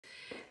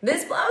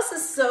This blouse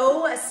is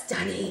so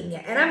stunning,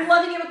 and I'm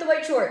loving it with the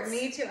white shorts.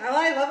 Me too. Oh,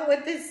 I love it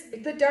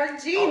with the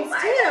dark jeans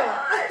Gosh,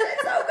 too.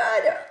 it's so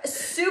good.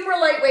 Super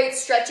lightweight,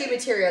 stretchy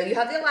material. You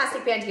have the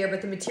elastic band here,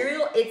 but the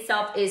material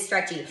itself is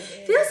stretchy. It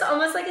feels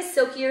almost like a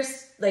silkier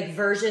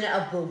version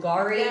of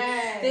Bulgari.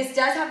 Yes. This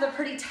does have the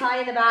pretty tie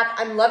in the back.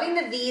 I'm loving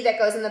the V that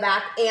goes in the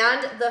back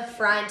and the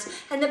front.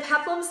 And the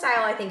peplum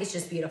style I think is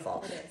just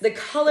beautiful. The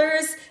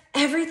colors,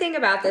 everything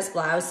about this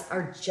blouse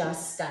are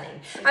just stunning.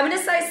 I'm in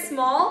a size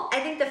small.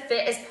 I think the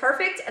fit is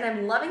perfect, and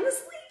I'm loving the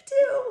sleeve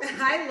too.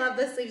 I love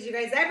the sleeves, you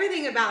guys.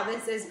 Everything about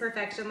this is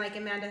perfection, like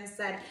Amanda has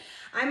said.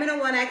 I'm in a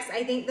 1X.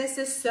 I think this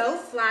is so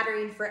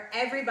flattering for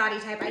every body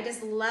type. I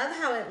just love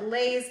how it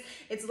lays.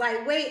 It's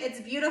lightweight.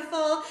 It's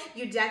beautiful.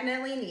 You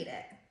definitely need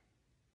it.